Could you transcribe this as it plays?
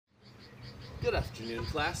Good afternoon,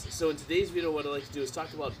 class. So in today's video, what I'd like to do is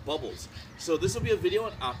talk about bubbles. So this will be a video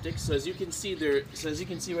on optics. So as you can see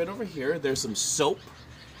right over here, there's some soap,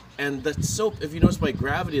 and that soap, if you notice by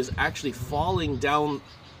gravity, is actually falling down,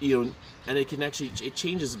 and it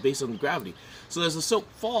changes based on gravity. So as the soap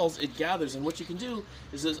falls, it gathers, and what you can do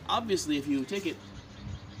is obviously if you take it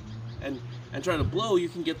and try to blow, you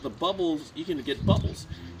can get the bubbles. You can get bubbles.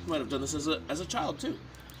 You might have done this as a child too.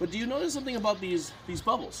 But do you notice something about these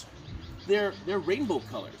bubbles? They're rainbow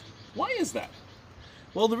colored. Why is that?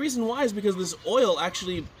 Well, the reason why is because this oil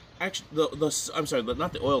the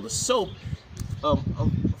soap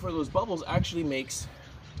for those bubbles actually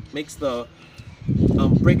breaks up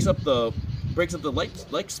the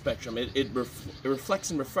light spectrum. It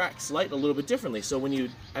reflects and refracts light a little bit differently. So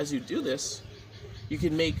as you do this, you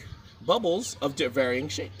can make bubbles of varying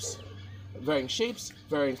shapes,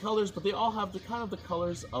 varying colors, but they all have the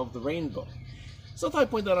colors of the rainbow. So I thought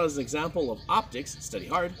I'd point that out as an example of optics. Study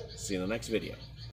hard. See you in the next video.